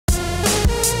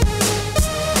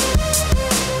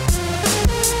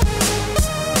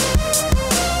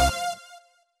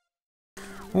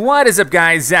What is up,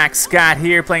 guys? Zack Scott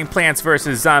here, playing Plants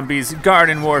vs. Zombies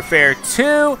Garden Warfare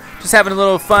 2. Just having a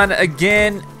little fun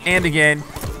again and again.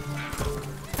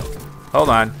 Hold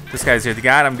on, this guy's here.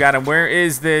 Got him. Where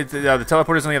is the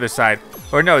teleporter's on the other side?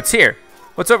 Or no, it's here.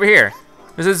 What's over here?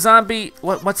 There's a zombie.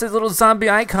 What's this little zombie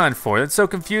icon for? That so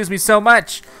confused me so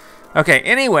much. Okay,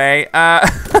 anyway,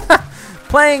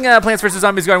 playing Plants vs.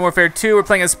 Zombies Garden Warfare 2. We're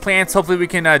playing as plants. Hopefully we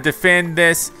can defend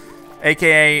this.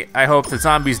 AKA, I hope the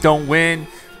zombies don't win.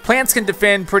 Plants can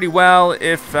defend pretty well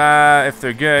if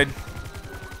they're good.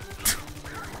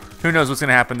 Who knows what's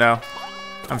gonna happen though?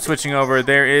 I'm switching over.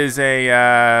 There is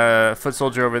a foot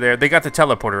soldier over there. They got the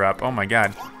teleporter up. Oh my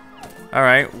god. All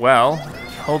right. Well,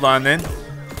 hold on then.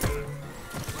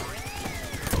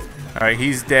 All right,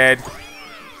 he's dead.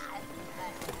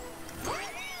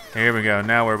 Here we go.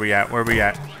 Now where we at? Where we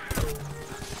at?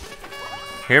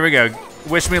 Here we go.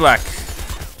 Wish me luck.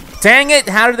 Dang it!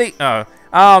 How do they?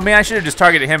 Oh man, I should have just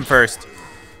targeted him first.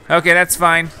 Okay, that's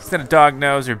fine. Instead of dog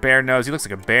nose or bear nose, he looks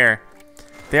like a bear.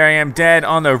 There I am, dead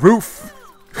on the roof.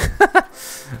 Yeah,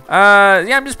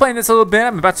 I'm just playing this a little bit.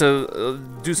 I'm about to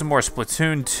do some more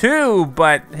Splatoon 2,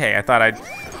 but hey, I thought I'd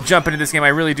jump into this game. I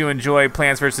really do enjoy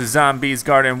Plants vs. Zombies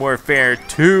Garden Warfare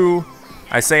 2.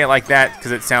 I say it like that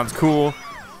because it sounds cool.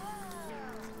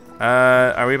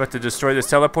 Are we about to destroy this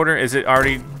teleporter? Is it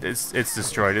already? It's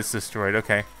destroyed. It's destroyed.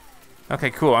 Okay. Okay,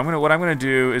 cool. What I'm gonna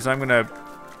do is I'm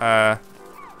gonna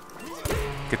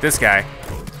get this guy.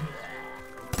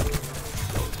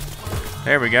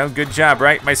 There we go. Good job,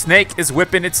 right? My snake is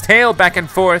whipping its tail back and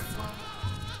forth.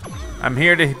 I'm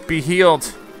here to be healed.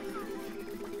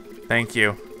 Thank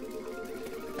you.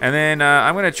 And then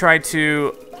I'm gonna try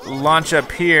to launch up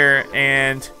here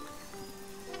and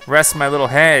rest my little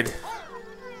head.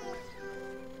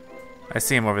 I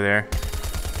see him over there.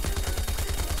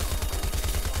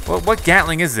 What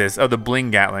Gatling is this? Oh, the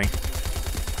bling Gatling.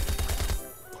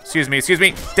 Excuse me.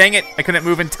 Dang it, I couldn't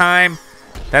move in time.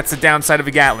 That's the downside of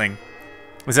a Gatling.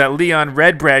 Was that Leon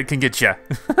Redbread can get you.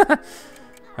 All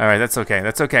right, that's okay,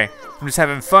 I'm just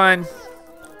having fun.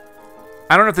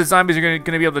 I don't know if the zombies are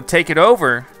gonna be able to take it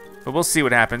over, but we'll see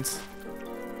what happens.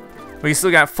 We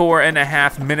still got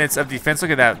 4.5 minutes of defense.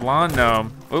 Look at that lawn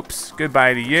gnome. Oops,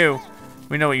 goodbye to you.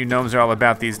 We know what you gnomes are all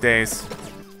about these days.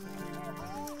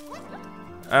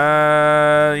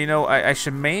 You know, I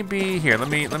should maybe here. Let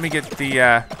me get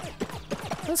the.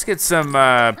 Let's get some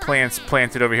plants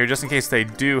planted over here, just in case they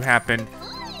do happen.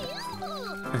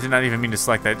 I did not even mean to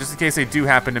select that. Just in case they do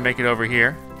happen to make it over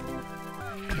here.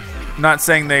 Not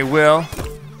saying they will.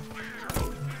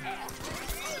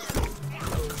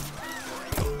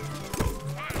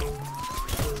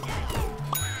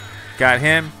 Got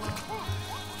him.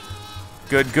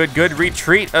 Good.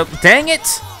 Retreat. Oh, dang it!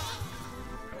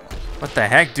 What the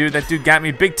heck, dude? That dude got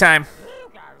me big time.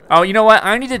 Oh, you know what?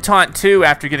 I need to taunt too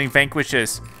after getting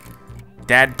vanquishes.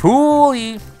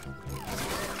 Dadpooly.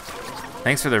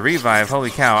 Thanks for the revive.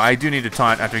 Holy cow. I do need to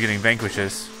taunt after getting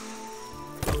vanquishes.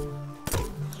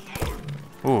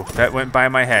 Ooh, that went by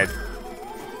my head.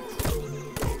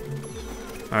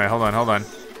 All right, hold on.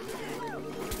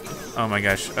 Oh my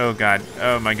gosh. Oh god.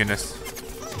 Oh my goodness.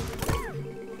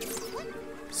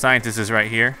 Scientist is right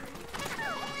here.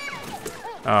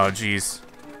 Oh, jeez.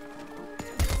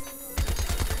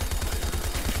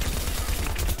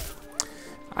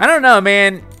 I don't know,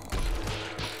 man.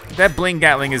 That bling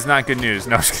Gatling is not good news.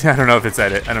 No, I don't know if it's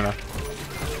at it. I don't know.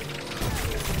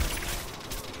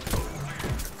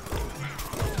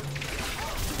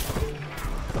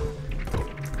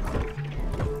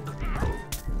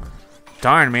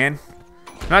 Darn, man.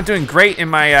 I'm not doing great in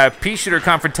my Peashooter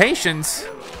confrontations.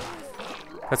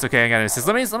 That's okay, I got this.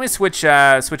 Let me switch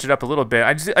it up a little bit.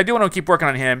 I do want to keep working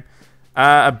on him.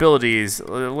 Abilities.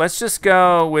 Let's just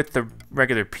go with the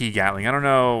regular P Gatling. I don't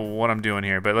know what I'm doing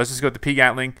here, but let's just go with the P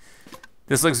Gatling.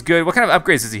 This looks good. What kind of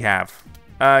upgrades does he have?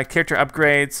 Character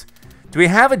upgrades. Do we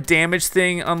have a damage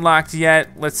thing unlocked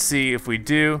yet? Let's see if we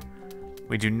do.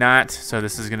 We do not, so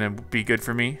this is gonna be good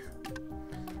for me.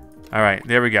 All right,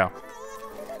 there we go.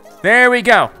 There we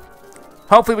go.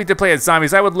 Hopefully we can play as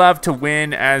zombies. I would love to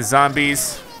win as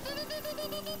zombies.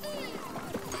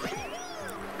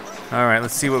 All right,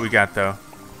 let's see what we got though.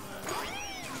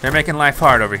 They're making life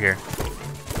hard over here.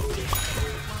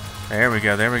 There we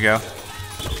go.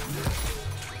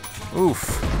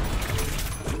 Oof.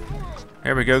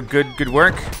 There we go, good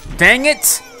work. Dang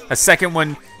it! A second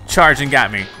one charged and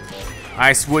got me.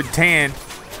 Ice wood tan.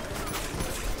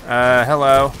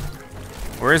 Hello.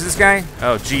 Where is this guy?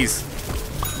 Oh, jeez.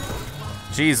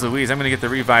 Jeez Louise, I'm gonna get the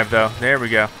revive though. There we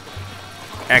go.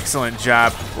 Excellent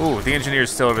job. Ooh, the engineer's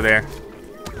still over there.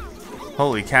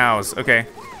 Holy cows, okay.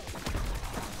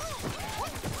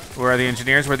 Where are the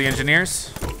engineers? Where are the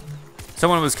engineers?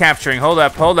 Someone was capturing. Hold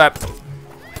up, hold up.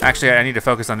 Actually, I need to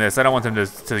focus on this. I don't want them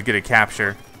to get a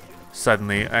capture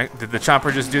suddenly. Did the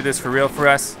Chomper just do this for real for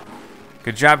us?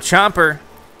 Good job, Chomper.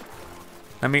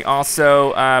 Let me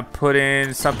also put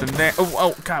in something there.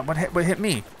 Oh, God, what hit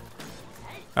me?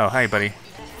 Oh, hi, buddy.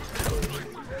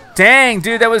 Dang,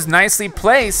 dude, that was nicely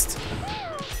placed.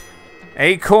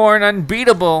 Acorn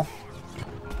unbeatable.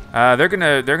 They're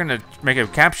gonna make a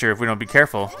capture if we don't be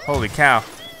careful. Holy cow.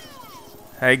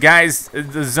 Hey guys,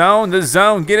 the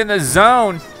zone, get in the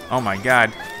zone. Oh my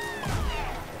God.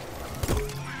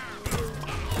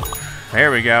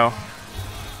 There we go.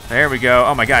 There we go.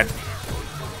 Oh my God.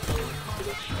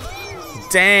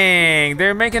 Dang,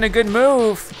 they're making a good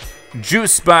move.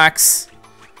 Juice box.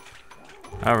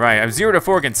 All right, I'm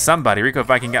 0-4 against somebody. Rico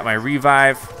Viking got my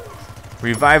revive.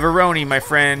 Revive-a-roni, my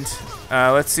friend.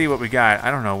 Let's see what we got.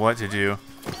 I don't know what to do.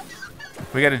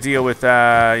 We got to deal with,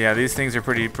 yeah, these things are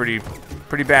pretty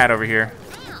bad over here.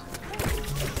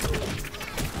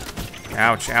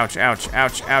 Ouch, ouch, ouch,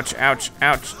 ouch, ouch, ouch,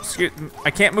 ouch. Excuse me,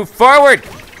 I can't move forward.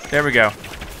 There we go.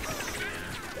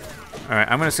 All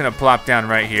right, I'm just gonna plop down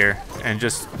right here and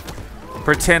just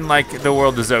pretend like the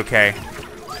world is okay.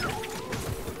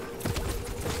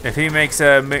 If he makes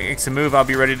a move, I'll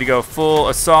be ready to go full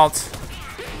assault.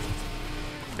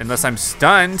 Unless I'm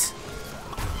stunned.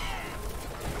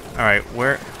 All right,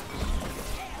 where?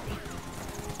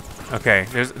 Okay,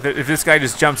 if this guy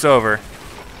just jumps over.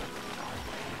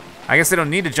 I guess they don't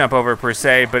need to jump over per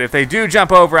se, but if they do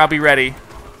jump over, I'll be ready.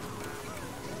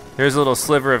 There's a little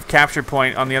sliver of capture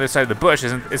point on the other side of the bush,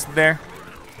 isn't there?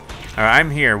 All right, I'm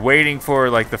here waiting for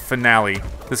like the finale.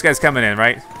 This guy's coming in,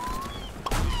 right?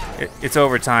 It's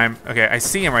overtime. Okay, I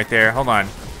see him right there. Hold on.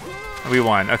 We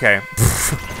won. Okay.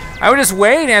 I was just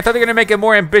waiting. I thought they were gonna make a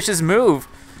more ambitious move,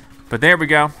 but there we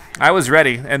go. I was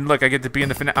ready, and look, I get to be in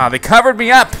the finale. Oh, they covered me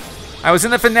up. I was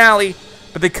in the finale,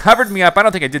 but they covered me up. I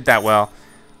don't think I did that well.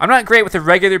 I'm not great with a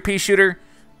regular pea shooter,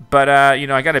 but you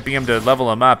know, I gotta be him to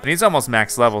level him up, and he's almost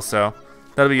max level, so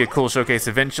that'll be a cool showcase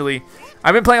eventually.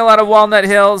 I've been playing a lot of Walnut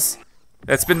Hills.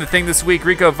 That's been the thing this week.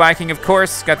 Rico Viking, of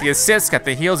course, got the assists, got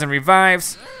the heals and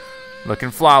revives.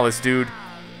 Looking flawless, dude.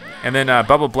 And then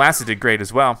Bubble Blasted did great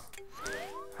as well.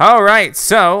 All right,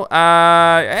 so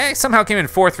somehow came in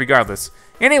 4th regardless.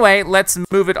 Anyway, let's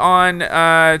move it on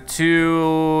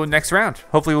to next round.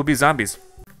 Hopefully we'll be zombies.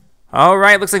 All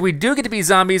right, looks like we do get to be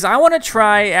zombies. I want to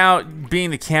try out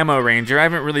being the Camo Ranger. I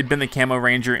haven't really been the Camo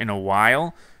Ranger in a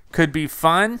while. Could be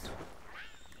fun.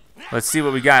 Let's see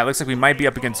what we got. It looks like we might be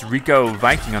up against Rico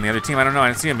Viking on the other team. I don't know, I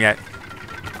don't see him yet.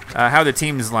 How are the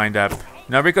teams lined up?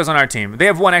 No, Rico's on our team. They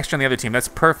have 1 extra on the other team. That's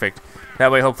perfect.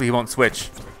 That way, hopefully he won't switch.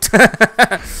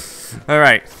 All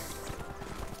right.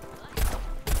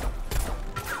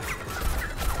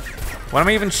 What am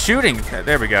I even shooting?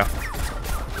 There we go.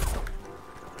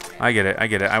 I get it, I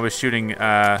get it. I was shooting,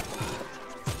 I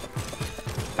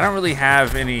don't really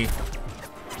have any...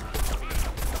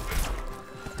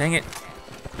 Dang it.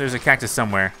 There's a cactus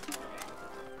somewhere.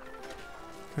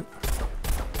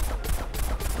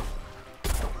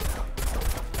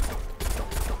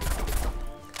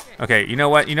 Okay, you know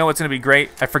what? You know what's gonna be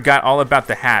great? I forgot all about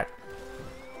the hat.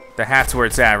 The hat's where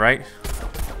it's at, right?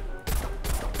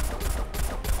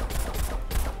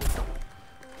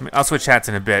 I'll switch hats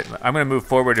in a bit. I'm gonna move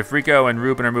forward. If Rico and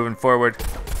Ruben are moving forward,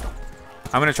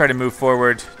 I'm gonna try to move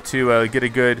forward to get a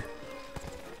good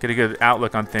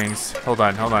outlook on things. Hold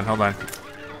on, hold on, hold on.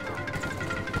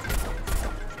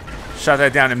 Shot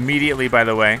that down immediately, by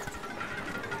the way.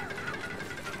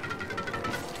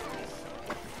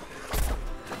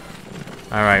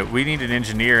 All right, we need an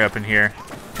engineer up in here.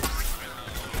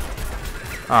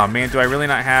 Oh man, do I really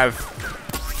not have...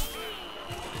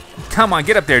 Come on,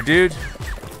 get up there, dude.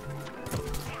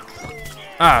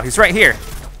 Oh, he's right here.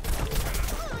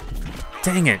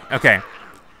 Dang it. Okay.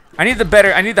 I need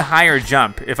the higher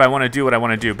jump if I want to do what I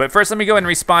want to do. But first, let me go ahead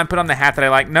and respawn, put on the hat that I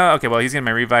like. No, okay, well, he's getting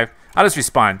my revive. I'll just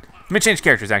respawn. Let me change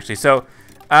characters, actually. So,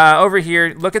 over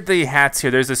here, look at the hats here.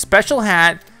 There's a special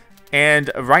hat, and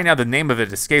right now the name of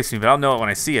it escapes me, but I'll know it when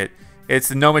I see it. It's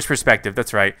the Gnomish Perspective,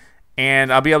 that's right.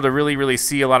 And I'll be able to really, really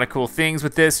see a lot of cool things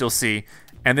with this, you'll see.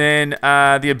 And then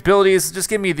the abilities, just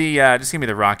give me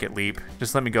the rocket leap.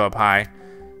 Just let me go up high.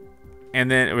 And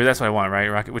then, well, that's what I want, right?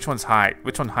 Rocket. Which one's high?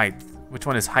 Which one height? Which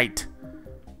one is height?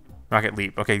 Rocket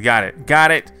leap. Okay, got it.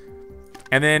 Got it.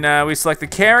 And then we select the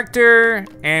character,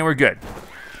 and we're good.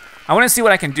 I want to see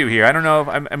what I can do here. I don't know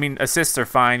if I mean, assists are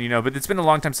fine, you know, but it's been a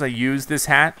long time since I used this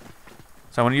hat,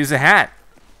 so I want to use the hat.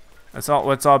 That's all.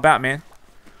 What it's all about, man.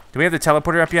 Do we have the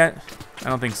teleporter up yet? I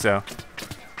don't think so.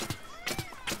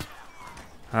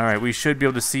 All right, we should be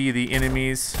able to see the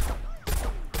enemies.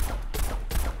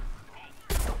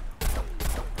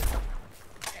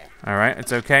 All right,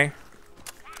 it's okay.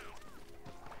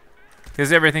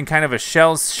 Gives everything kind of a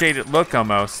shell-shaded look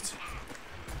almost.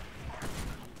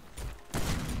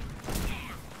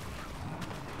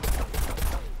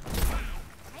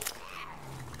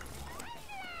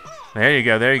 There you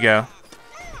go, there you go.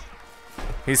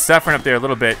 He's suffering up there a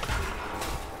little bit.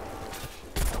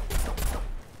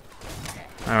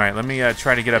 All right, let me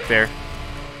try to get up there.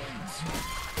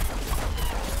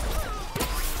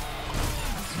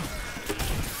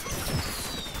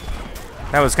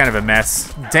 That was kind of a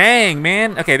mess. Dang,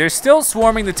 man. Okay, they're still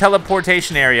swarming the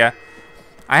teleportation area.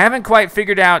 I haven't quite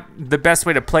figured out the best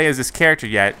way to play as this character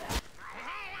yet.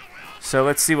 So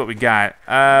let's see what we got.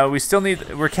 We still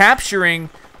need, we're capturing,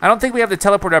 I don't think we have the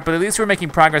teleport up, but at least we're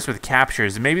making progress with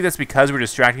captures. Maybe that's because we're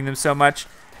distracting them so much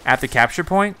at the capture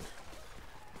point.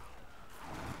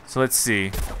 So let's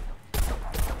see.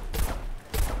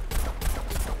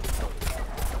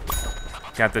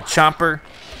 Got the chomper.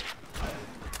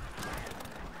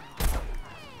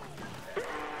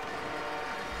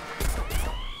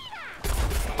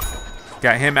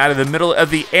 Got him out of the middle of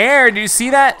the air. Do you see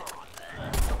that?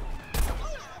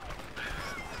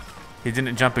 He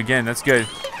didn't jump again. That's good.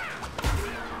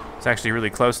 It's actually really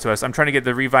close to us. I'm trying to get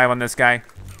the revive on this guy.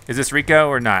 Is this Rico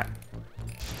or not?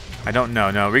 I don't know.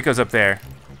 No, Rico's up there.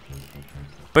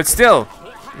 But still,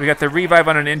 we got the revive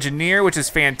on an engineer, which is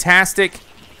fantastic.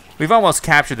 We've almost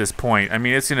captured this point. I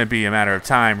mean, it's going to be a matter of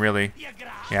time, really.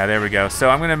 Yeah, there we go. So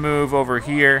I'm going to move over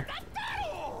here.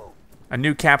 A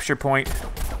new capture point.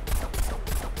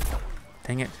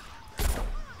 Dang it.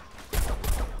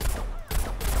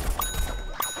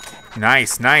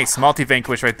 Nice, nice.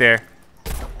 Multi-vanquish right there.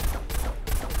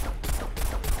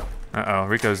 Uh-oh,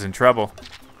 Rico's in trouble.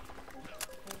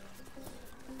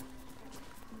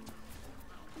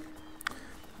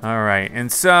 All right,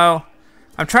 and so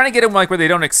I'm trying to get them like where they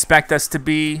don't expect us to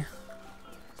be.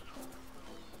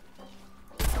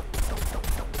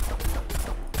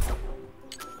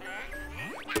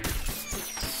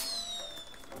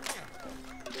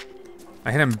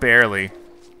 I hit him barely.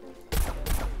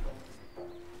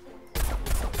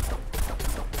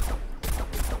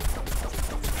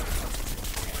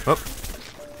 Oh.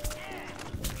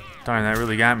 Darn, that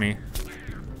really got me.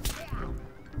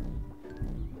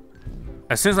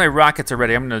 As soon as my rockets are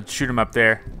ready, I'm gonna shoot him up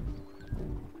there.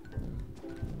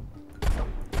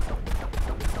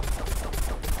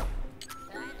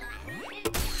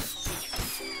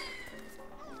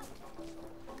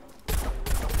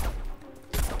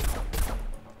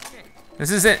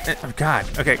 This is it. Oh, God.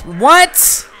 Okay.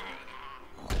 What?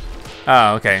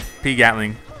 Oh, okay. P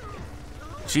Gatling.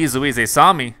 Jeez Louise, they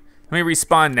saw me. Let me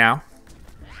respawn now.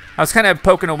 I was kind of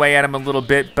poking away at him a little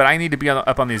bit, but I need to be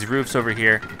up on these roofs over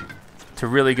here to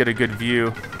really get a good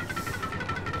view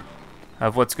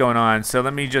of what's going on. So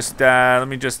let me just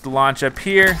launch up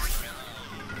here,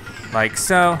 like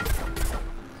so.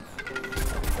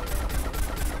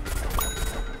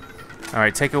 All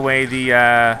right, take away the.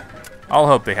 All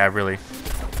hope they have, really.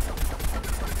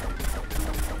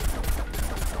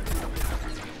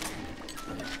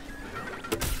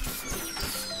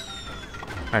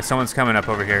 All right, someone's coming up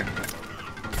over here.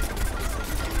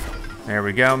 There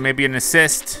we go. Maybe an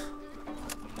assist.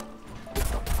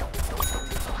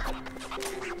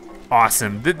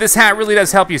 Awesome. This hat really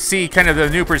does help you see kind of the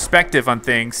new perspective on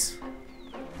things.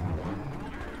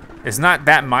 It's not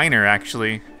that minor,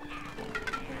 actually.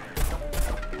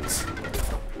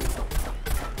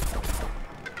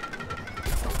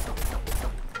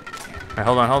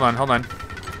 All right, hold on.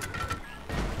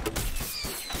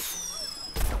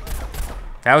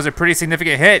 That was a pretty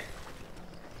significant hit.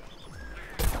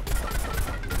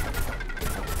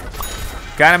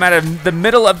 Got him out of the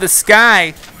middle of the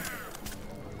sky.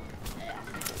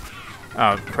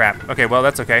 Oh, crap. Okay, well,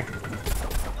 that's okay.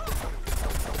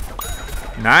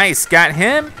 Nice, got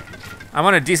him. I'm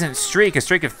on a decent streak, a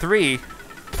streak of 3.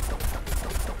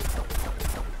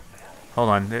 Hold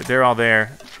on, they're all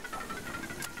there.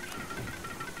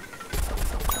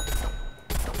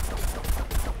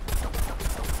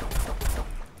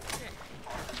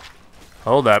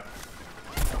 Hold up.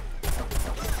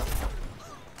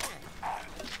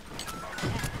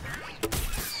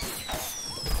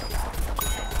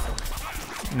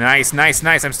 Nice.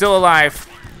 I'm still alive.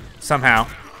 Somehow.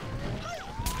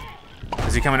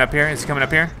 Is he coming up here?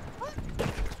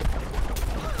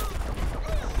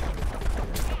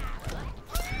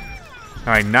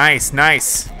 Alright, nice.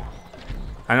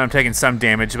 I know I'm taking some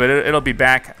damage, but it'll be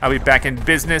back. I'll be back in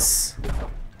business.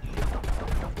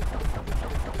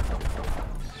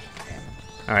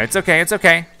 All right, it's okay, it's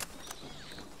okay.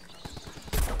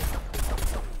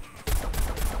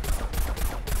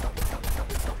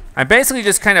 I'm basically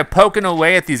just kind of poking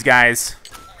away at these guys.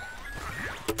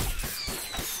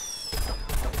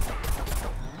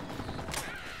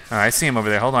 All right, I see him over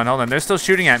there. Hold on, hold on. They're still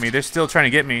shooting at me. They're still trying to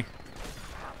get me.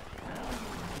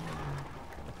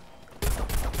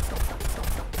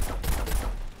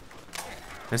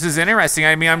 This is interesting.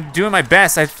 I mean, I'm doing my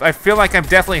best. I feel like I'm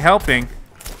definitely helping.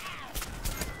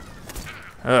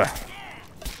 Ugh.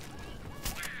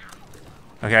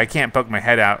 Okay, I can't poke my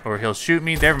head out or he'll shoot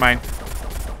me. Never mind.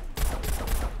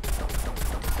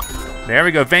 There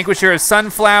we go. Vanquisher of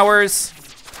Sunflowers.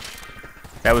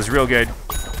 That was real good.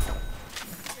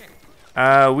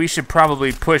 We should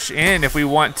probably push in if we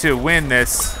want to win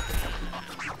this.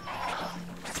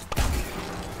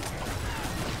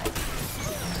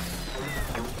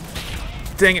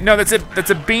 Dang it. No, that's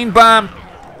a bean bomb.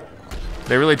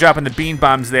 They're really dropping the bean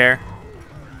bombs there.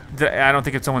 I don't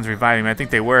think if someone's reviving me. I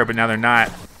think they were, but now they're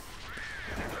not.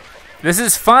 This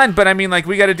is fun, but I mean, like,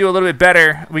 we got to do a little bit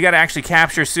better. We got to actually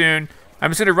capture soon. I'm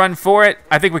just going to run for it.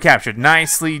 I think we captured.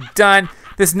 Nicely done.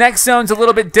 This next zone's a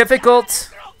little bit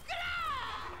difficult.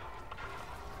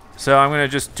 So I'm going to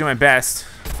just do my best.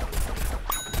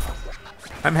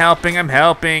 I'm helping. I'm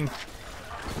helping.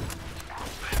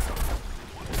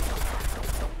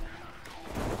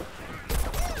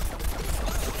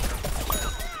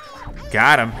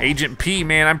 Got him. Agent P,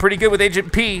 man. I'm pretty good with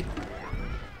Agent P.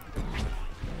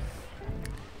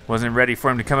 Wasn't ready for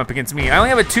him to come up against me. I only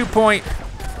have a 2-point...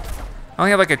 I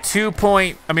only have like a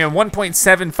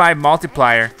 1.75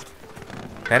 multiplier.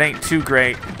 That ain't too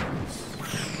great.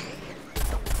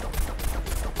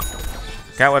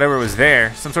 Got whatever was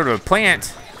there. Some sort of a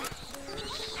plant.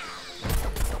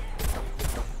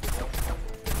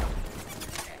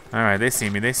 All right, they see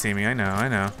me. They see me. I know. I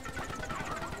know.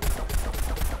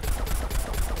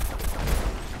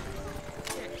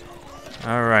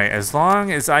 All right, as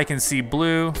long as I can see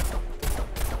blue.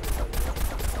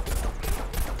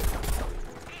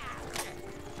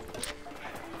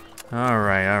 All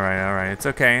right, all right, all right. It's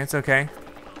okay, it's okay.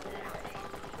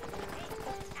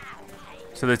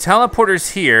 So the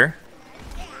teleporter's here.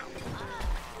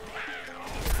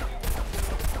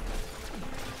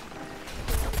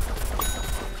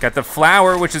 Got the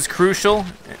flower, which is crucial.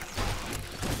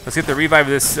 Let's get the revive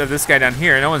of this guy down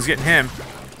here. No one's getting him.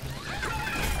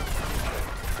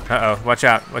 Uh-oh, watch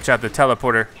out, the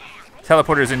teleporter.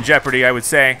 Teleporter's in jeopardy, I would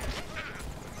say.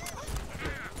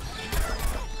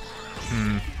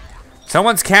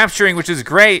 Someone's capturing, which is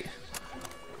great.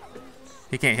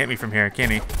 He can't hit me from here, can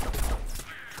he?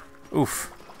 Oof.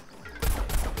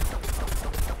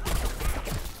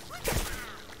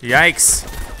 Yikes.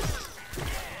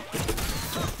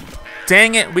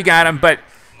 Dang it, we got him, but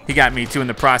he got me too in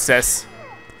the process.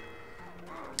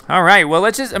 All right, well,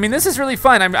 let's just, I mean, this is really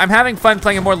fun. I'm having fun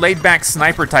playing a more laid-back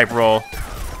sniper type role.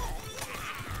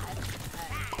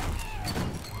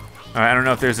 All right, I don't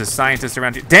know if there's a scientist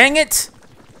around here. Dang it!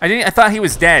 I thought he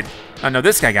was dead. Oh no,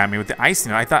 this guy got me with the ice.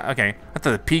 I thought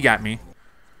the P got me.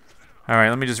 All right,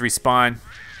 let me just respawn.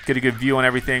 Get a good view on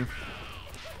everything.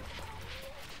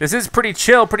 This is pretty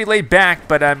chill, pretty laid back,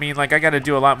 but I mean, like, I gotta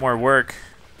do a lot more work.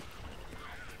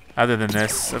 Other than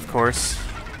this, of course.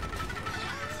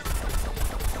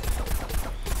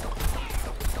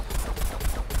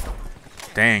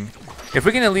 Dang. If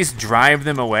we can at least drive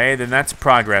them away, then that's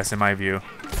progress in my view.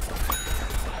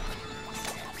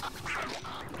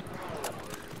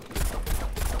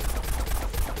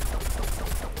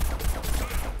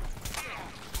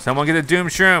 Someone get a Doom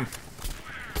Shroom.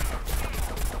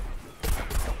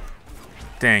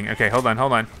 Dang, okay, hold on,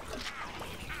 hold on.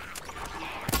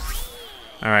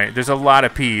 All right, there's a lot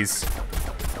of peas.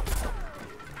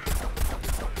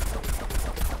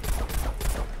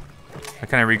 I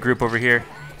kind of regroup over here.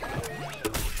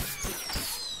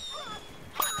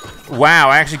 Wow,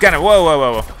 I actually got it. Whoa, whoa,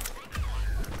 whoa, whoa.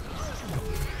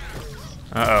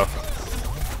 Uh-oh.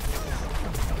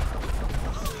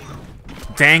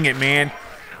 Dang it, man.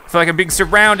 I feel like I'm being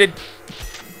surrounded.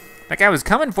 That guy was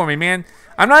coming for me, man.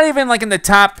 I'm not even like in the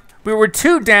top. We were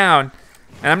 2 down,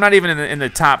 and I'm not even in the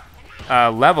top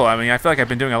level. I mean, I feel like I've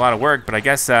been doing a lot of work, but I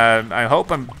guess I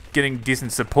hope I'm getting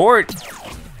decent support.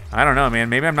 I don't know, man.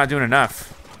 Maybe I'm not doing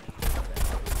enough.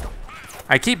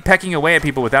 I keep pecking away at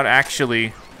people without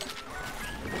actually...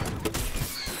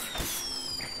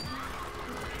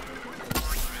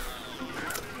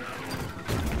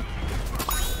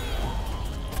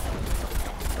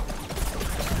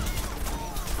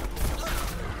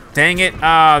 Dang it.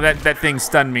 Oh, that thing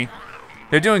stunned me.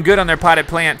 They're doing good on their potted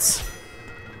plants.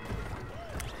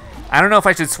 I don't know if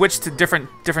I should switch to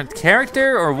different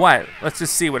character or what. Let's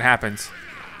just see what happens.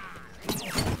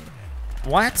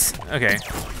 What? Okay,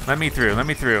 let me through, let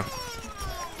me through.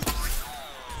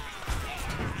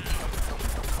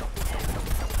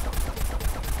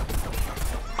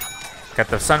 Got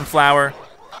the sunflower.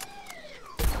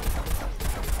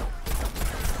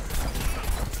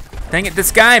 Dang it,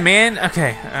 this guy, man.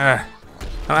 Okay, I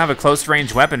don't have a close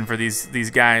range weapon for these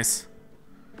guys.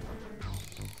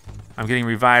 I'm getting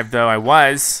revived though, I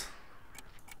was.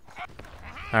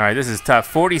 All right, this is tough.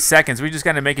 40 seconds, we just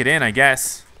gotta make it in, I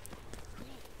guess.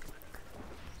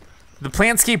 The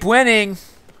plants keep winning.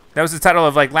 That was the title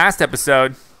of like last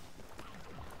episode.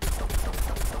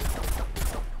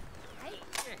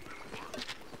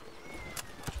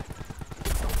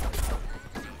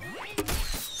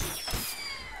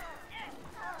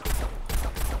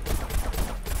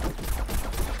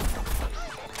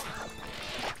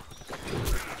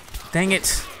 Dang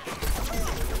it.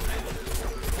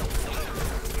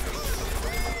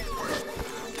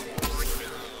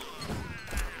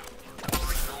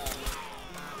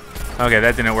 Okay,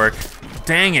 that didn't work.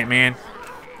 Dang it, man.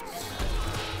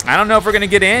 I don't know if we're gonna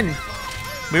get in.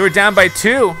 We were down by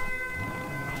 2.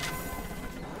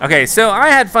 Okay, so I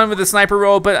had fun with the sniper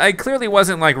role, but I clearly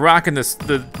wasn't like rocking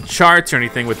the charts or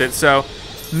anything with it, so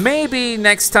maybe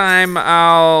next time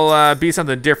I'll be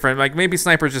something different. Like maybe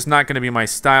sniper's just not gonna be my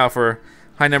style for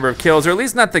high number of kills, or at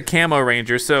least not the camo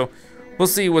ranger, so we'll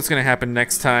see what's gonna happen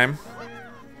next time.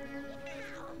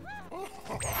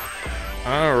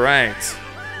 All right.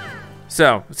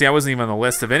 So, see, I wasn't even on the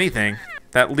list of anything.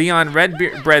 That Leon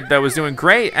Redbread, though, was doing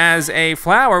great as a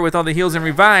flower with all the heals and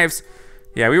revives.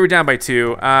 Yeah, we were down by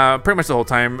 2 pretty much the whole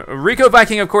time. Rico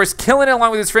Viking, of course, killing it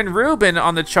along with his friend Ruben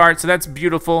on the chart, so that's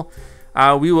beautiful.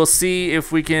 We will see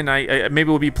if we can, maybe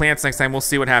we'll be plants next time. We'll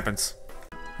see what happens.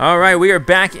 All right, we are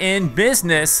back in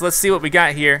business. Let's see what we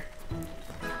got here.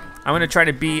 I'm gonna try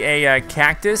to be a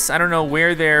cactus. I don't know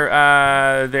where their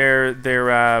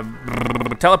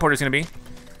teleporter's gonna be.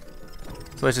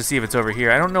 So let's just see if it's over here.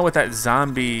 I don't know what that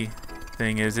zombie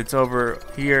thing is. It's over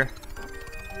here.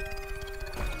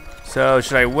 So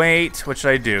should I wait? What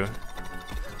should I do?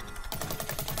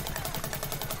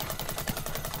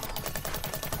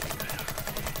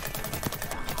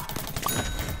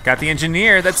 Got the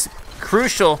engineer. That's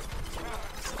crucial.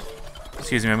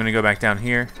 Excuse me, I'm gonna go back down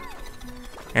here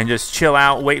and just chill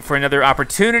out, wait for another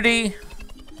opportunity,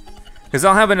 because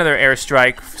I'll have another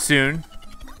airstrike soon.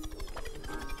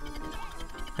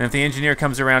 And if the engineer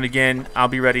comes around again, I'll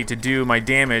be ready to do my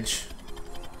damage.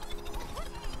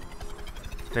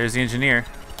 There's the engineer.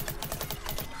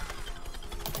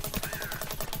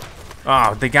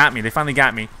 Oh, they got me. They finally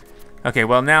got me. Okay,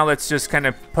 well now let's just kind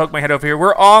of poke my head over here.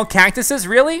 We're all cactuses,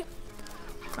 really?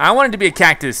 I wanted to be a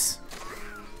cactus.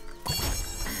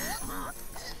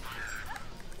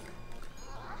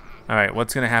 All right,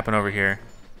 what's gonna happen over here?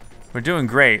 We're doing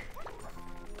great.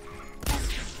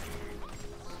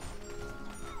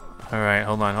 All right,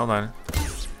 hold on, hold on.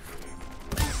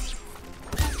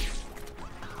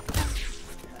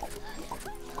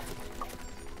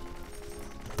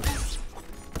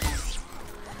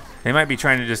 They might be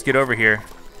trying to just get over here.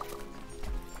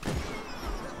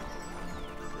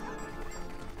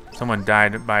 Someone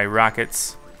died by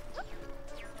rockets.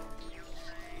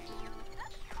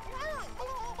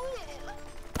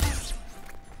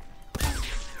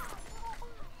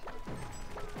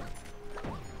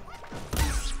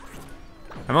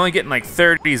 I'm only getting like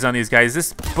 30s on these guys.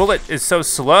 This bullet is so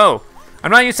slow.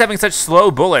 I'm not used to having such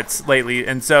slow bullets lately,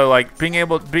 and so like being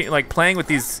able to be like playing with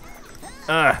these.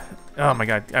 Oh my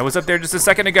god! I was up there just a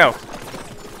second ago.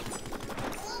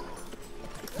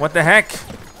 What the heck?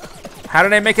 How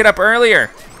did I make it up earlier?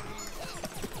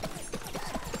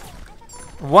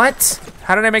 What?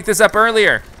 How did I make this up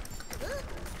earlier?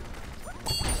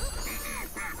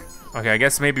 Okay, I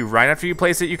guess maybe right after you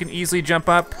place it, you can easily jump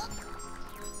up.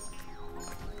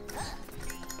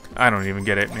 I don't even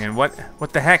get it, man. What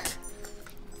the heck?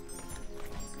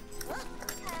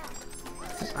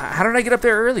 How did I get up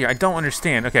there earlier? I don't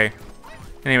understand. Okay.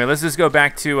 Anyway, let's just go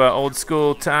back to old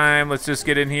school time. Let's just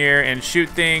get in here and shoot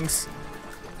things.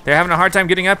 They're having a hard time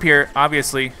getting up here,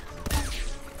 obviously.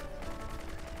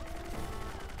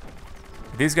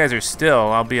 If these guys are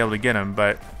still, I'll be able to get them,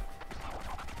 but...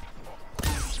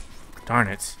 Darn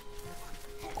it.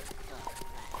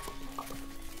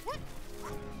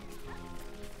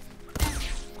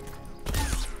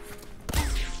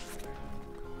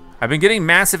 I've been getting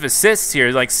massive assists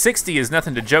here. Like 60 is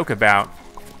nothing to joke about.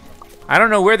 I don't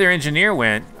know where their engineer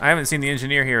went. I haven't seen the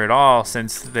engineer here at all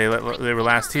since they were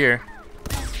last here.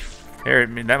 There,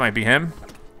 that might be him.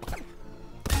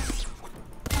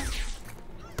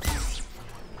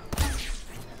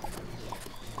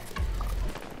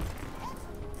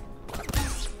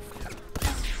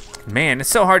 Man, it's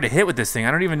so hard to hit with this thing.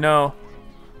 I don't even know.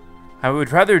 I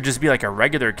would rather just be like a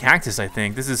regular cactus, I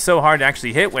think. This is so hard to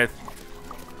actually hit with.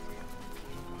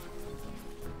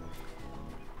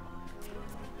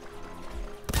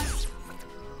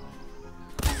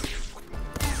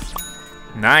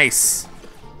 Nice.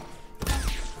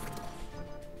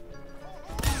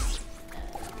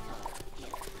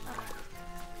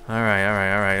 All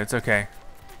right. It's okay.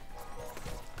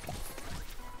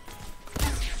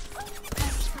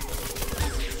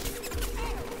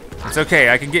 It's okay,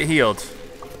 I can get healed.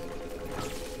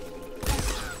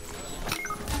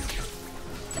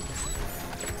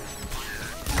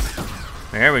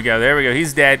 There we go,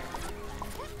 he's dead.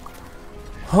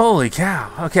 Holy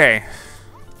cow, okay.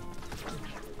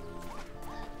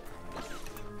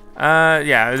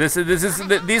 Yeah,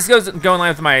 these goes going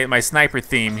line with my sniper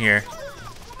theme here.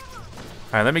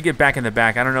 All right, let me get back in the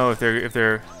back. I don't know if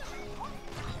they're.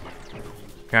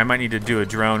 Okay, I might need to do a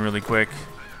drone really quick.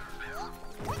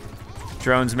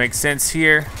 Drones make sense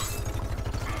here.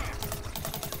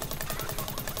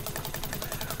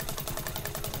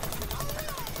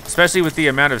 Especially with the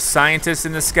amount of scientists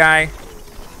in the sky.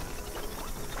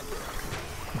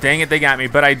 Dang it, they got me.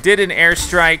 But I did an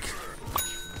airstrike.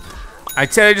 I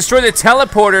destroyed the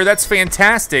teleporter. That's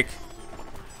fantastic.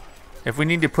 If we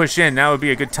need to push in, that would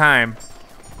be a good time.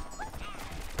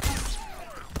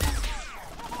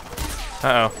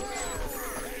 Uh-oh.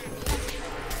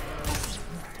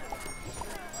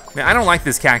 Man, I don't like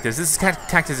this cactus. This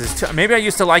cactus is too... Maybe I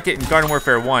used to like it in Garden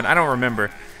Warfare 1. I don't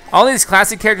remember. All these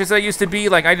classic characters that I used to be,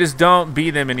 like, I just don't be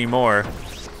them anymore.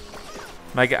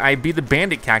 Like, I be the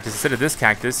bandit cactus instead of this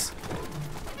cactus.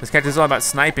 This cactus is all about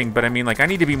sniping, but I mean, like, I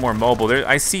need to be more mobile.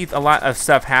 I see a lot of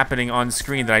stuff happening on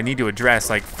screen that I need to address,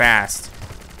 like, fast.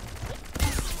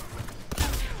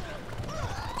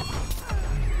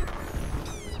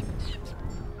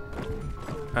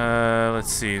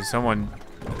 Let's see. Someone...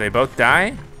 Did they both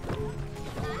die?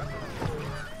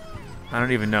 I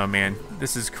don't even know, man.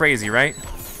 This is crazy, right?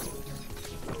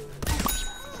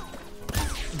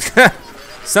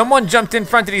 Someone jumped in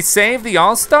front. Did he save the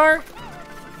All-Star?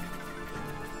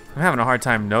 I'm having a hard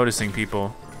time noticing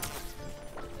people.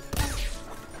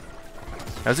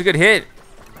 That was a good hit.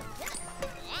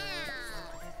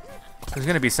 There's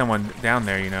gonna be someone down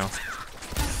there, you know.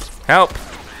 Help!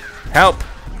 Help!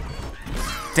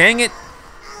 Dang it!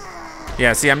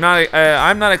 Yeah, see, I'm not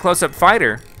a close-up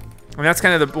fighter. I mean, that's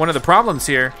kind of one of the problems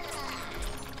here.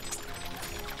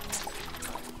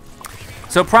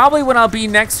 So probably when I'll be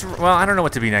next, well, I don't know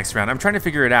what to be next round. I'm trying to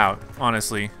figure it out,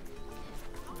 honestly.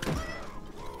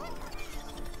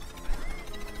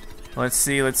 Let's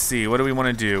see. What do we want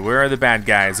to do? Where are the bad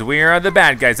guys? Where are the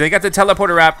bad guys? They got the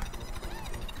teleporter up.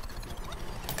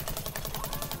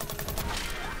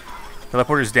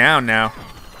 Teleporter's down now.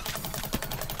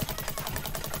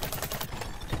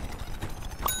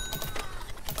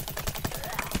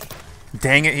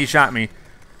 Dang it, he shot me.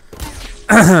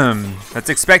 That's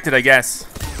expected, I guess.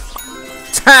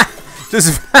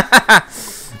 Just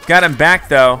got him back,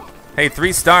 though. Hey,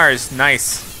 3 stars.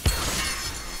 Nice.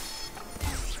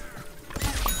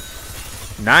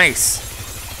 Nice.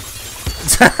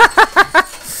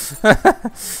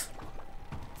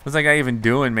 What's that guy even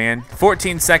doing, man?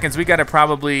 14 seconds. We got to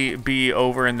probably be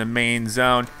over in the main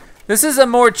zone. This is a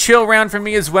more chill round for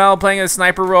me as well, playing a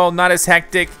sniper role, not as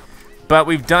hectic. But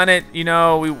we've done it, you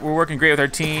know, we're working great with our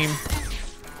team.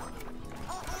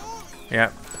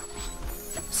 Yep.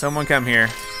 Someone come here,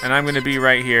 and I'm gonna be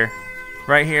right here.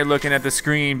 Right here looking at the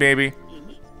screen, baby.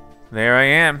 There I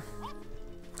am.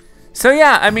 So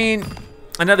yeah, I mean,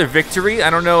 another victory. I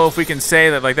don't know if we can say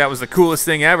that like that was the coolest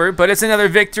thing ever, but it's another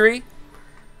victory.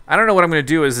 I don't know what I'm gonna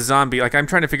do as a zombie. Like, I'm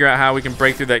trying to figure out how we can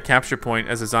break through that capture point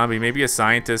as a zombie. Maybe a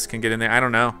scientist can get in there, I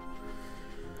don't know.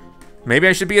 Maybe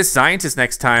I should be a scientist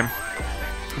next time.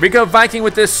 Rico Viking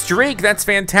with this streak. That's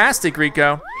fantastic,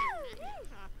 Rico.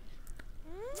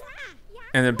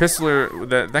 And then Pistoler,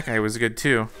 that guy was good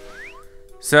too.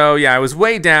 So yeah, I was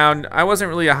way down. I wasn't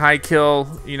really a high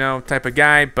kill, you know, type of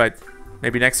guy, but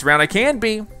maybe next round I can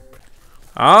be.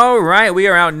 All right, we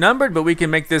are outnumbered, but we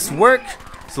can make this work.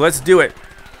 So let's do it.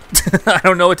 I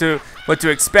don't know what to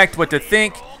expect, what to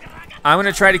think. I'm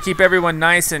gonna try to keep everyone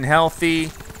nice and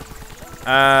healthy.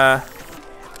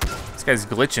 This guy's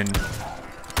glitching.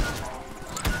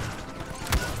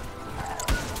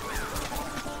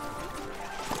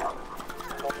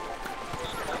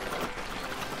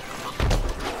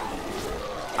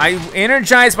 I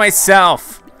energized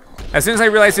myself. As soon as I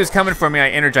realized he was coming for me, I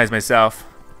energized myself.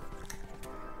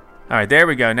 All right, there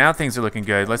we go. Now things are looking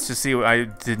good. Let's just see. I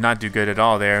did not do good at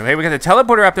all there. Hey, we got the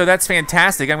teleporter up there. That's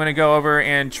fantastic. I'm going to go over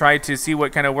and try to see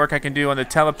what kind of work I can do on the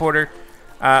teleporter.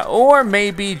 Or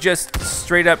maybe just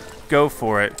straight up go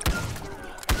for it.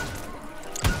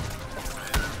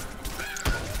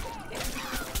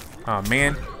 Oh,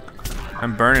 man.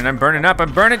 I'm burning up,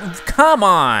 I'm burning. Come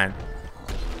on.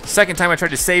 Second time I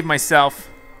tried to save myself.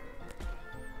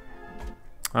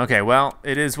 Okay, well,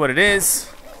 it is what it is.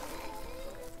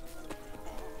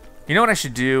 You know what I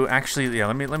should do? Actually, yeah,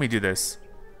 let me do this.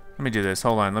 Let me do this.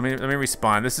 Hold on. Let me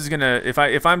respawn. This is gonna if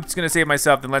I'm just gonna save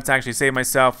myself, then let's actually save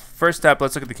myself. First up,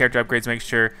 let's look at the character upgrades, make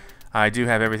sure I do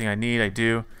have everything I need. I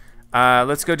do.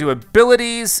 Let's go to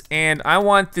abilities, and I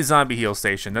want the zombie heal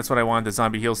station. That's what I want, the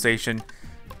zombie heal station.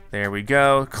 There we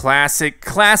go. Classic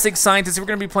scientist. If we're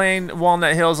gonna be playing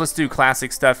Walnut Hills, let's do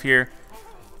classic stuff here.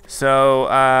 So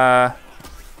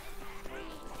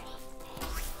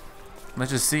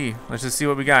let's just see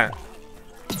what we got.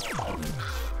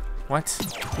 What?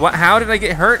 How did I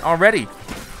get hurt already?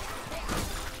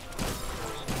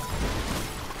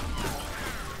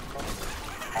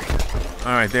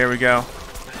 All right, there we go.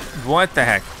 What the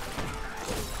heck?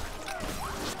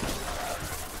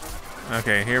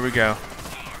 Okay, here we go.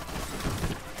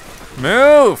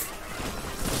 Move!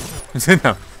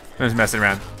 No, I'm just messing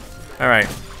around. All right,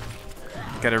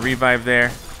 got a revive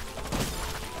there.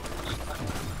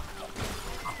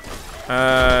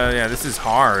 Yeah, this is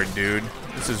hard, dude.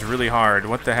 This is really hard.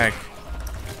 What the heck?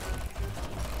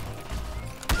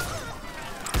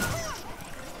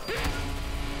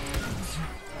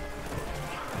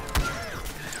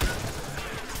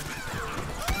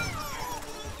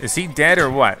 Is he dead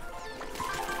or what?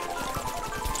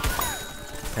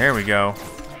 There we go.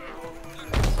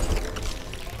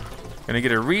 Gonna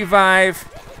get a revive.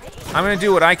 I'm gonna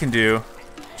do what I can do.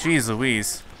 Jeez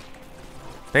Louise.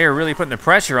 They are really putting the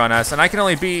pressure on us, and I can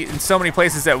only be in so many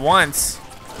places at once.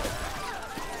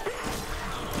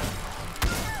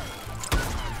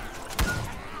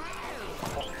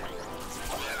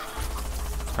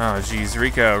 Oh, geez,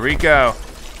 Rico.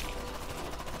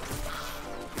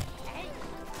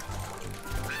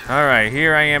 All right,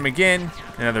 here I am again.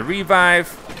 Another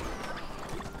revive.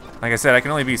 Like I said, I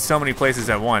can only be so many places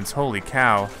at once. Holy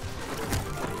cow.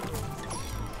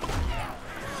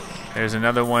 There's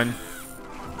another one.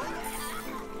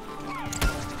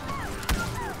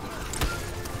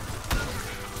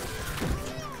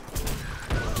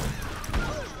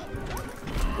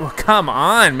 Oh, come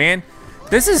on, man.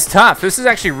 This is tough. This is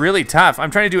actually really tough. I'm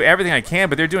trying to do everything I can,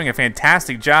 but they're doing a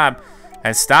fantastic job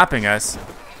at stopping us.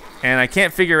 And I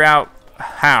can't figure out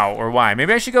how or why.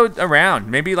 Maybe I should go around.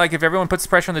 Maybe like if everyone puts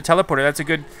pressure on the teleporter, that's a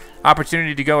good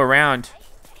opportunity to go around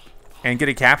and get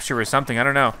a capture or something. I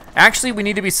don't know. Actually, we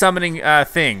need to be summoning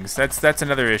things. That's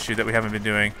another issue that we haven't been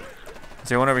doing. Is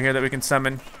there one over here that we can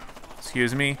summon?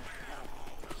 Excuse me.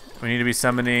 We need to be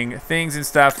summoning things and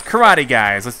stuff. Karate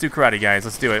guys. Let's do karate guys.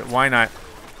 Let's do it. Why not?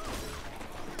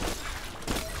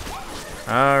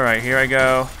 All right, here I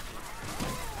go.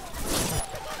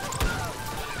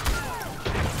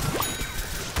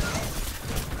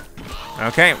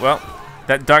 Okay, well,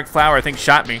 that dark flower I think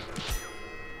shot me.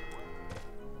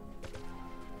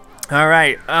 All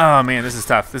right. Oh man, this is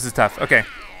tough. This is tough. Okay.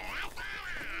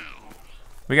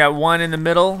 We got one in the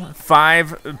middle.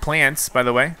 5 plants, by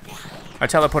the way. Our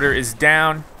teleporter is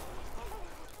down.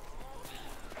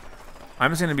 I'm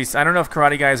just gonna be. I don't know if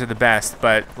karate guys are the best,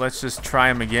 but let's just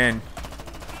try them again.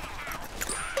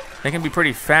 They can be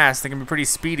pretty fast. They can be pretty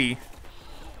speedy.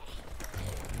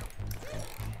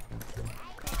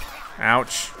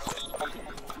 Ouch.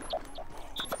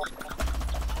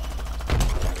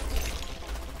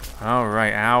 All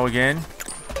right, ow again.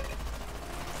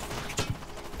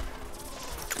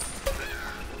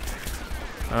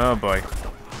 Oh boy.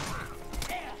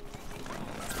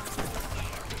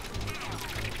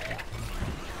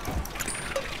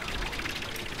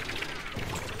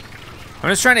 I'm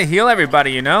just trying to heal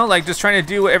everybody, you know? Like, just trying to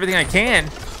do everything I can.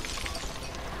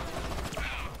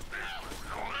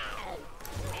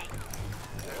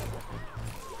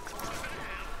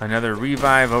 Another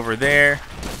revive over there.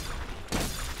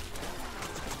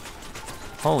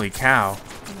 Holy cow.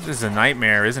 This is a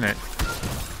nightmare, isn't it?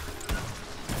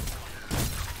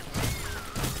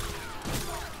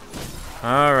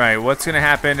 All right, what's gonna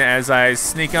happen as I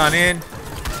sneak on in?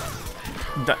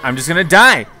 I'm just gonna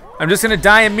die. I'm just gonna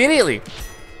die immediately.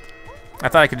 I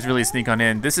thought I could really sneak on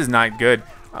in. This is not good.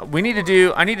 I need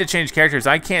to change characters.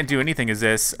 I can't do anything as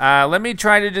this. Let me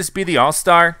try to just be the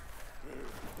all-star.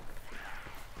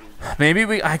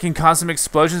 Maybe I can cause some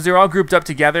explosions. They're all grouped up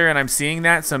together and I'm seeing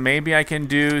that, so maybe I can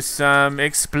do some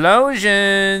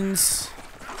explosions.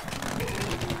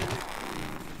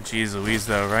 Jeez Louise,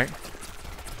 though, right?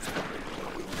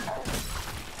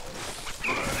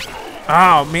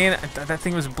 Oh man, that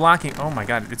thing was blocking. Oh my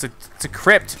god, it's a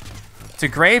crypt. It's a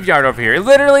graveyard over here. It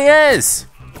literally is.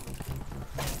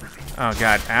 Oh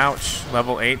god, ouch.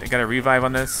 Level 8. I got a revive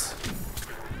on this.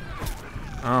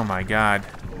 Oh my god.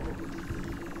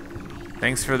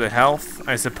 Thanks for the health,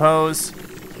 I suppose.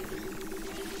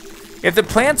 If the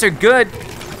plants are good,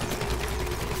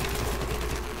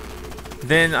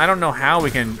 then I don't know how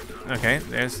we can. Okay,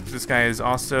 there's this guy is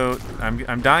also.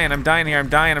 I'm dying here. I'm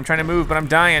dying. I'm trying to move, but I'm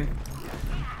dying.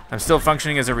 I'm still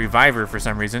functioning as a reviver for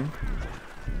some reason.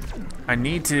 I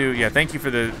need to. Yeah, thank you for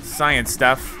the science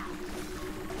stuff.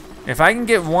 If I can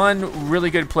get one really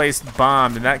good placed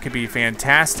bomb, then that could be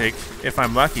fantastic if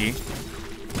I'm lucky.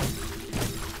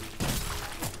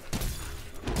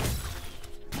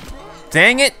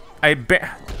 Dang it!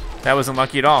 That wasn't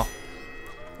lucky at all.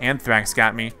 Anthrax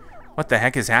got me. What the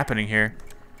heck is happening here?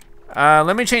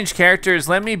 Let me change characters.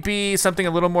 Let me be something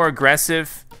a little more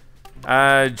aggressive,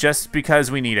 just because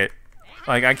we need it.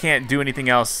 Like, I can't do anything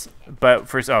else but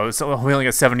first. Oh, so we only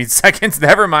got 70 seconds.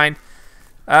 Never mind.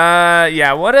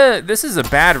 Yeah, this is a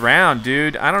bad round,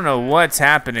 dude. I don't know what's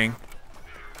happening.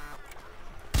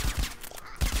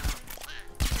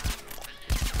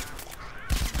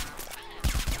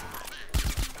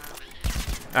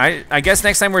 I guess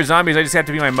next time we're zombies, I just have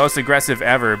to be my most aggressive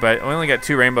ever, but we only got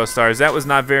 2 rainbow stars. That was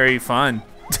not very fun.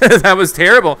 That was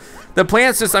terrible. The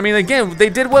plants just, I mean, again, they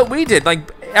did what we did. Like,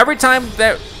 every time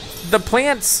that the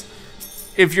plants,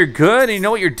 if you're good and you know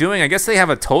what you're doing, I guess they have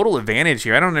a total advantage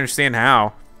here. I don't understand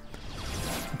how.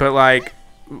 But, like,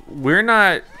 we're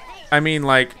not, I mean,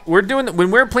 like, when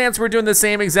we're plants, we're doing the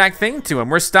same exact thing to them.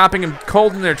 We're stopping them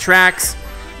cold in their tracks.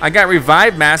 I got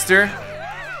Revive Master.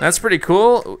 That's pretty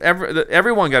cool.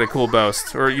 Everyone got a cool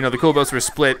boast, or the cool boasts were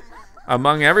split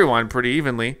among everyone pretty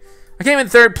evenly. I came in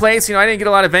 3rd place. I didn't get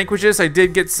a lot of vanquishes. I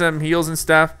did get some heals and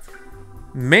stuff.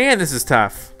 Man, this is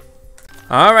tough.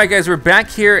 All right, guys, we're back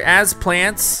here as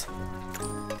plants.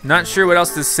 Not sure what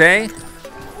else to say.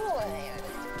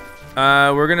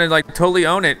 We're gonna totally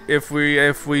own it if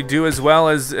we do as well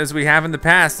as we have in the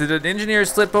past. Did an engineer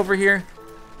slip over here?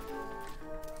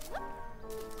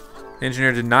 The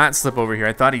engineer did not slip over here.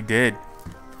 I thought he did.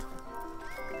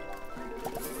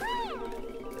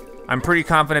 I'm pretty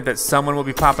confident that someone will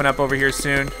be popping up over here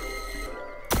soon.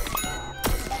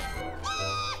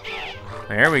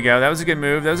 There we go. That was a good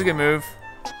move. That was a good move.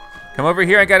 Come over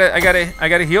here. I got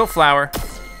a heal flower.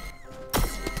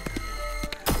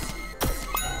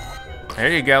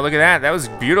 There you go. Look at that. That was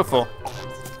beautiful.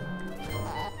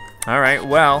 All right.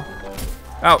 Well.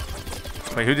 Oh.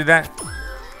 Wait. Who did that?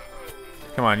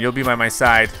 Come on, you'll be by my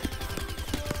side.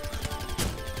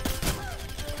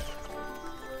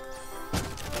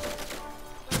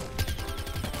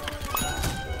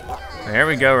 There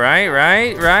we go, right.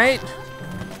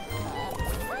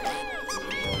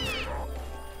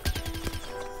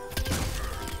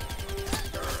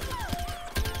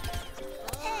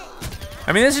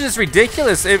 I mean, this is just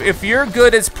ridiculous. If you're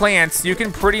good as plants, you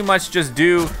can pretty much just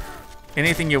do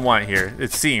anything you want here.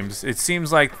 It seems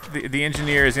like the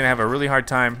engineer is gonna have a really hard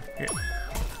time.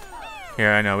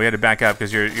 Here, I know we had to back up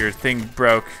because your thing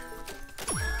broke.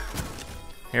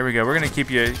 Here we go. We're gonna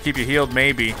keep you healed,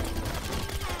 maybe.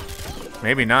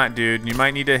 Maybe not, dude. You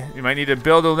might need to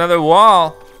build another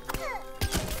wall.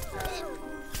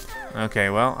 Okay,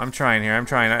 well, I'm trying here. I'm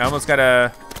trying. I almost got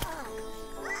a.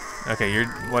 Okay, you're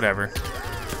whatever.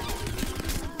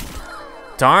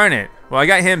 Darn it. Well, I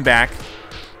got him back.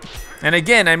 And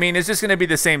again, I mean, it's just gonna be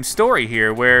the same story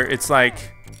here, where it's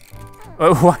like,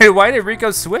 oh, why did Rico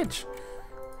switch?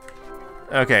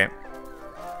 Okay,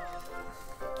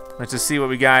 let's just see what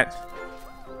we got.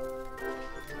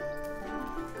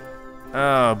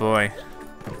 Oh boy,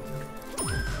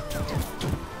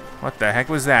 what the heck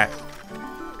was that?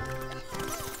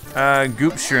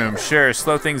 Goop shroom, sure,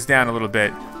 slow things down a little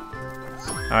bit.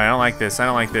 All right, I don't like this. I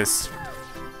don't like this.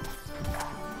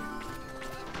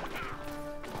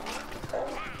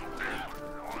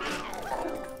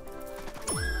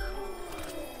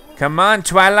 Come on,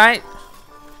 Twilight.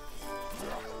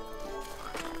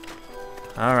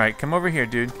 All right, come over here,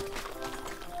 dude.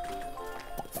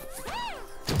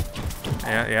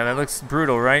 Yeah, that looks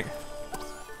brutal, right?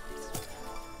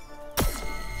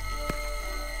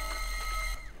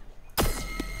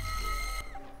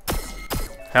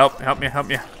 Help me.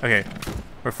 Okay,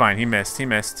 we're fine. He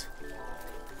missed.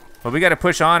 Well, we got to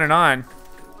push on and on.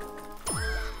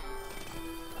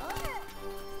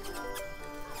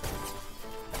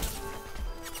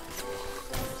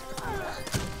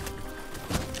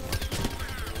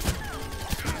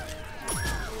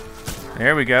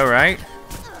 There we go, right?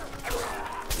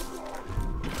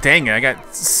 Dang it, I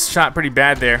got shot pretty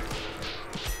bad there.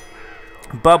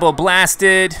 Bubble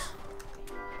blasted.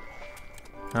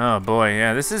 Oh boy,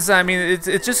 yeah, this is, I mean,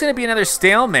 it's just gonna be another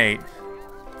stalemate.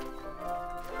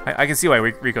 I can see why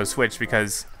Rico switched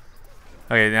because,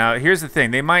 okay, now here's the thing.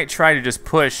 They might try to just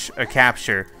push a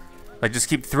capture. Like just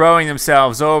keep throwing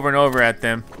themselves over and over at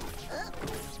them.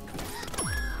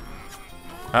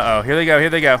 Uh-oh, here they go,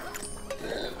 here they go.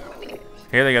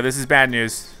 Here they go, this is bad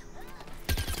news.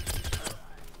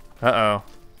 Uh-oh.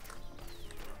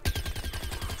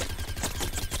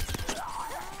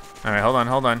 All right, hold on,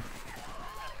 hold on.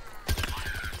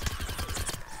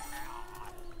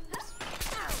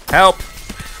 Help!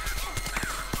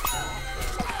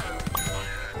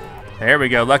 There we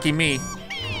go, lucky me.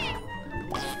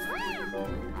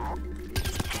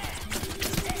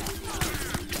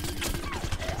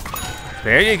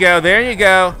 There you go, there you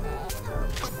go.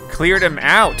 Cleared him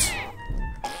out.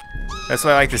 That's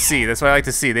what I like to see, that's what I like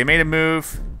to see. They made a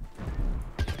move.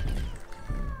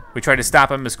 We tried to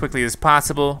stop him as quickly as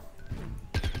possible.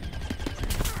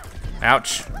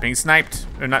 Ouch, being sniped,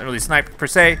 or not really sniped per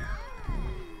se.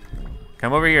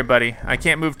 Come over here, buddy. I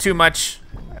can't move too much.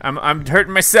 I'm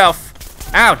hurting myself.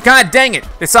 Ow, god dang it.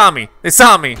 They saw me, they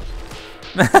saw me.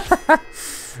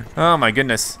 Oh my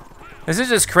goodness. This is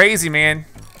just crazy, man.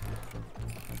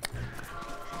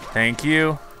 Thank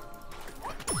you.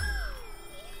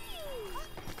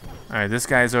 All right, this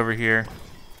guy's over here.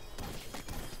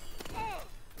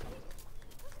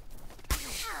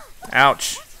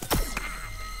 Ouch.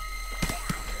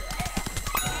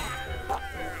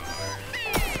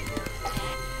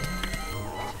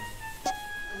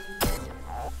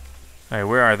 All right,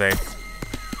 where are they?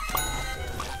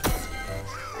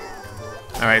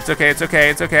 All right, it's okay, it's okay,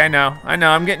 it's okay, I know,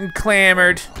 I'm getting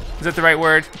clamored. Is that the right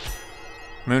word?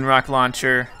 Moonrock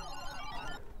launcher.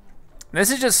 This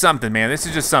is just something, man, this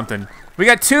is just something. We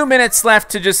got 2 minutes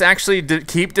left to just actually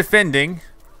keep defending.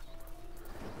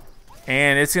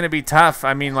 And it's gonna be tough.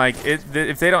 I mean, like,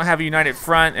 if they don't have a united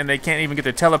front and they can't even get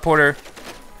their teleporter,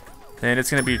 then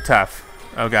it's gonna be tough.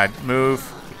 Oh God, move.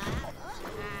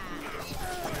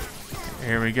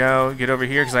 Here we go, get over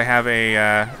here because I have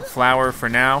a flower for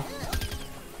now.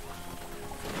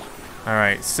 All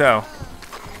right, so.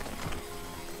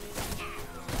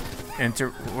 Enter,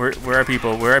 where are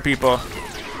people, where are people?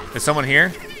 Is someone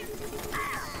here?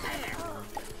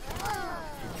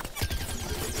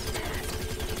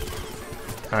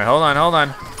 All right, hold on, hold on.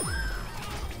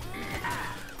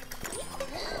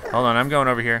 Hold on, I'm going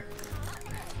over here.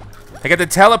 I got the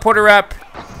teleporter up.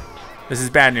 This is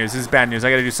bad news, this is bad news. I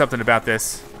gotta do something about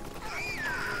this.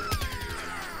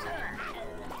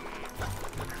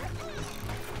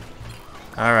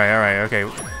 All right, okay.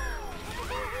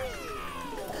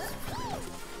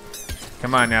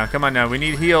 Come on now, we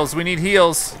need heals, we need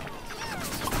heals.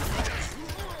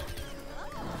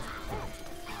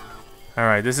 All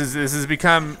right, this has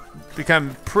become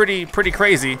pretty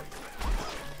crazy.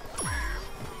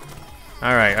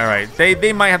 All right.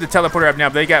 They might have the teleporter up now,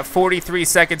 but they got 43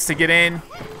 seconds to get in.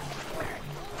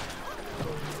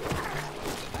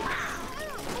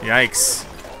 Yikes.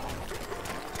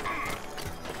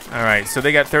 All right, so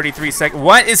they got 33 seconds.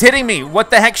 What is hitting me? What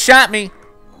the heck shot me?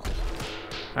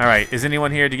 All right, is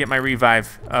anyone here to get my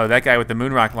revive? Oh, that guy with the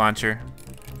moonrock launcher.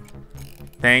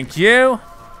 Thank you.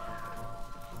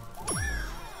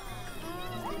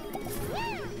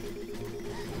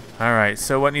 All right,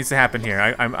 so what needs to happen here?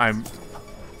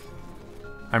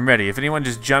 I'm ready. If anyone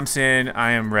just jumps in,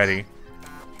 I am ready.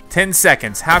 10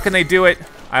 seconds. How can they do it?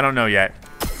 I don't know yet.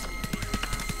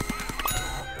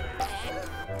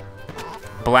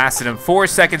 Blasted him. 4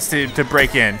 seconds to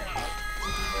break in.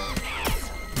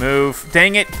 Move.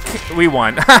 Dang it. We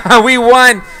won. We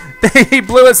won. He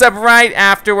blew us up right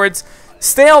afterwards.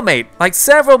 Stalemate. Like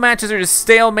several matches are just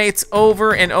stalemates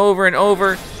over and over and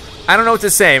over. I don't know what to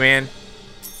say, man.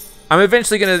 I'm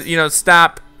eventually gonna,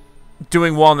 stop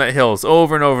doing Walnut Hills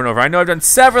over and over and over. I know I've done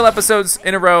several episodes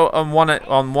in a row on Walnut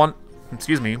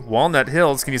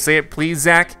Hills. Can you say it, please,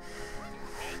 Zach?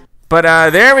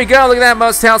 But there we go. Look at that,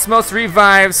 most health, most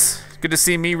revives. Good to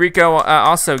see me. Rico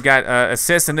also got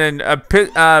assists, and then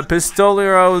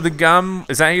Pistolero the Gum.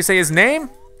 Is that how you say his name?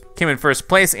 Came in first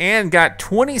place and got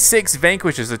 26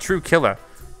 vanquishes. A true killer.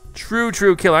 True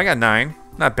killer. I got 9.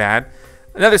 Not bad.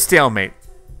 Another stalemate.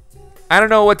 I don't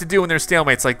know what to do when there's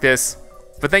stalemates like this,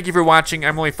 but thank you for watching.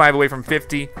 I'm only 5 away from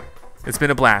 50. It's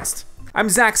been a blast. I'm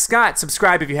Zack Scott.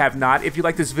 Subscribe if you have not. If you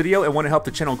like this video and want to help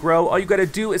the channel grow, all you gotta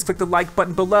do is click the like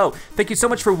button below. Thank you so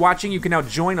much for watching. You can now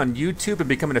join on YouTube and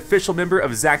become an official member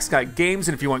of ZackScottGames.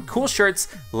 And if you want cool shirts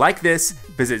like this,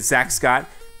 visit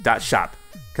ZackScott.shop.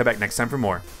 Come back next time for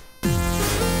more.